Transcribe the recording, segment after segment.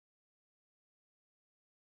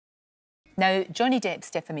Now, Johnny Depp's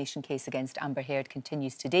defamation case against Amber Heard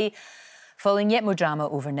continues today, following yet more drama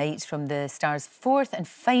overnight from the star's fourth and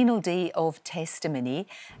final day of testimony.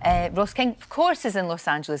 Ross King, of course, is in Los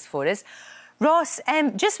Angeles for us. Ross,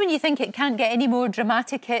 just when you think it can't get any more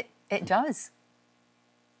dramatic, it does.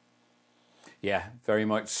 Yeah, very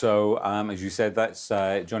much so. As you said, that's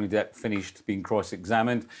Johnny Depp finished being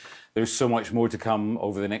cross-examined. There's so much more to come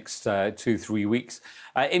over the next 2-3 weeks.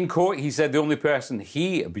 In court, he said the only person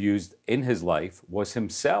he abused in his life was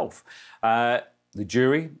himself. The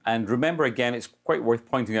jury, and remember again, it's quite worth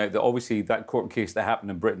pointing out that obviously that court case that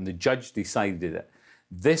happened in Britain, the judge decided it.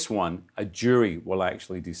 This one, a jury will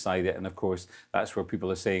actually decide it. And of course, that's where people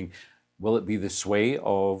are saying, will it be the sway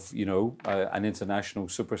of, you know, an international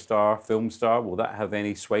superstar, film star? Will that have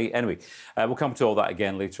any sway? Anyway, we'll come to all that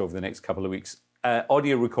again later over the next couple of weeks.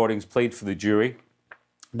 Audio recordings played for the jury.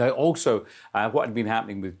 Now, also, what had been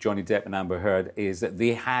happening with Johnny Depp and Amber Heard is that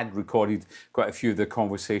they had recorded quite a few of their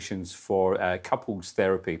conversations for couples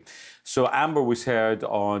therapy. So Amber was heard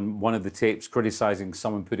on one of the tapes criticising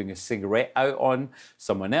someone putting a cigarette out on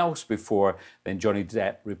someone else before then Johnny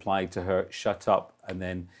Depp replied to her, "Shut up," and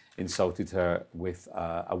then insulted her with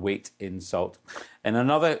a weight insult. And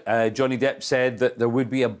another, Johnny Depp said that there would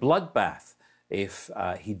be a bloodbath if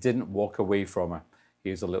he didn't walk away from her.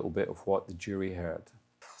 Here's a little bit of what the jury heard.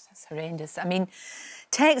 That's horrendous. I mean,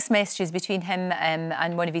 text messages between him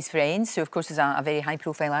and one of his friends, who of course is a very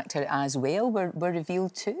high-profile actor as well, were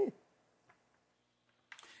revealed too.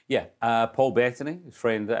 Yeah, Paul Bettany, his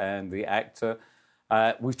friend and the actor.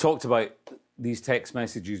 We've talked about these text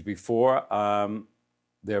messages before.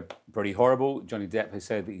 They're pretty horrible. Johnny Depp has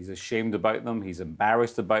said that he's ashamed about them. He's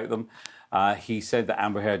embarrassed about them. He said that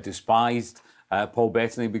Amber Heard despised Paul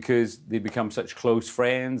Bettany because they'd become such close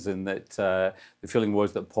friends, and that the feeling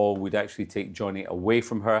was that Paul would actually take Johnny away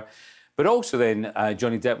from her. But also then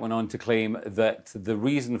Johnny Depp went on to claim that the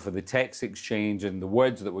reason for the text exchange and the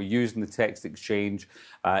words that were used in the text exchange,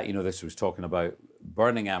 you know, this was talking about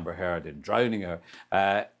burning Amber Heard and drowning her,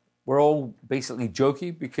 were all basically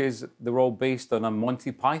jokey because they were all based on a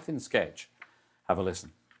Monty Python sketch. Have a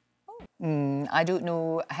listen. I don't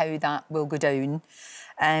know how that will go down.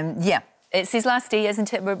 Yeah, it's his last day,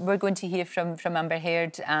 isn't it? We're going to hear from Amber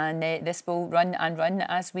Heard, and this will run and run,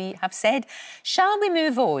 as we have said. Shall we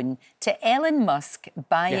move on to Elon Musk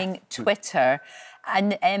buying Twitter?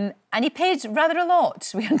 And he paid rather a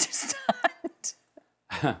lot, we understand.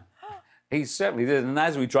 He certainly did. And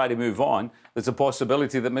as we try to move on, there's a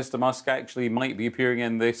possibility that Mr. Musk actually might be appearing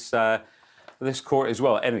in this this court as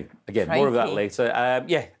well. Anyway, again, more of that later.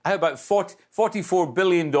 Yeah, how about $44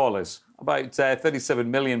 billion, about £37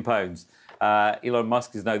 million. Elon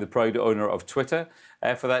Musk is now the proud owner of Twitter.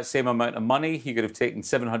 For that same amount of money, he could have taken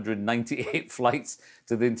 798 flights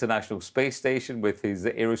to the International Space Station with his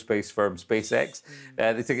aerospace firm SpaceX.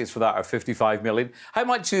 The tickets for that are $55 million. How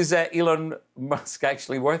much is Elon Musk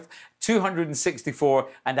actually worth?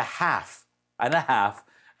 $264.5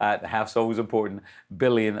 the half's always important,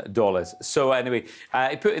 $billion. So anyway,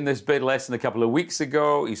 he put in this bid less than a couple of weeks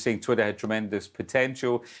ago. He's saying Twitter had tremendous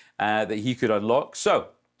potential that he could unlock. So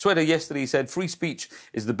Twitter yesterday said free speech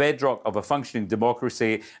is the bedrock of a functioning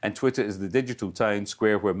democracy, and Twitter is the digital town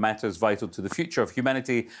square where matters vital to the future of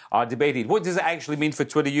humanity are debated. What does it actually mean for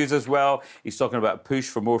Twitter users? Well, he's talking about a push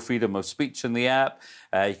for more freedom of speech in the app.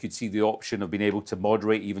 You could see the option of being able to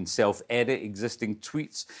moderate, even self-edit existing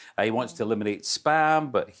tweets. He wants to eliminate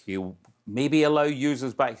spam, but he'll maybe allow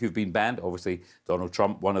users back who've been banned. Obviously, Donald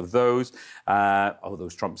Trump, one of those. Although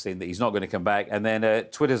Trump's saying that he's not going to come back. And then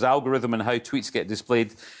Twitter's algorithm and how tweets get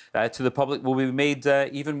displayed to the public will be made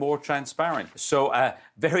even more transparent. So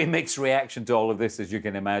very mixed reaction to all of this, as you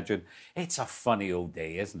can imagine. It's a funny old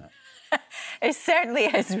day, isn't it? It certainly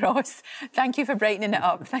is, Ross. Thank you for brightening it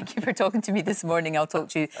up. Thank you for talking to me this morning. I'll talk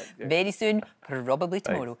to you very soon, probably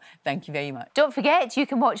tomorrow. Thank you very much. Don't forget, you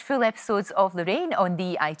can watch full episodes of Lorraine on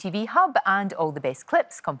the ITV Hub, and all the best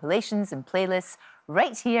clips, compilations and playlists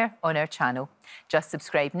right here on our channel. Just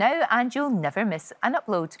subscribe now and you'll never miss an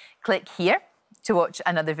upload. Click here to watch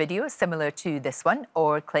another video similar to this one,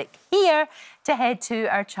 or click here to head to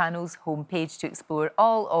our channel's homepage to explore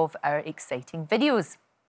all of our exciting videos.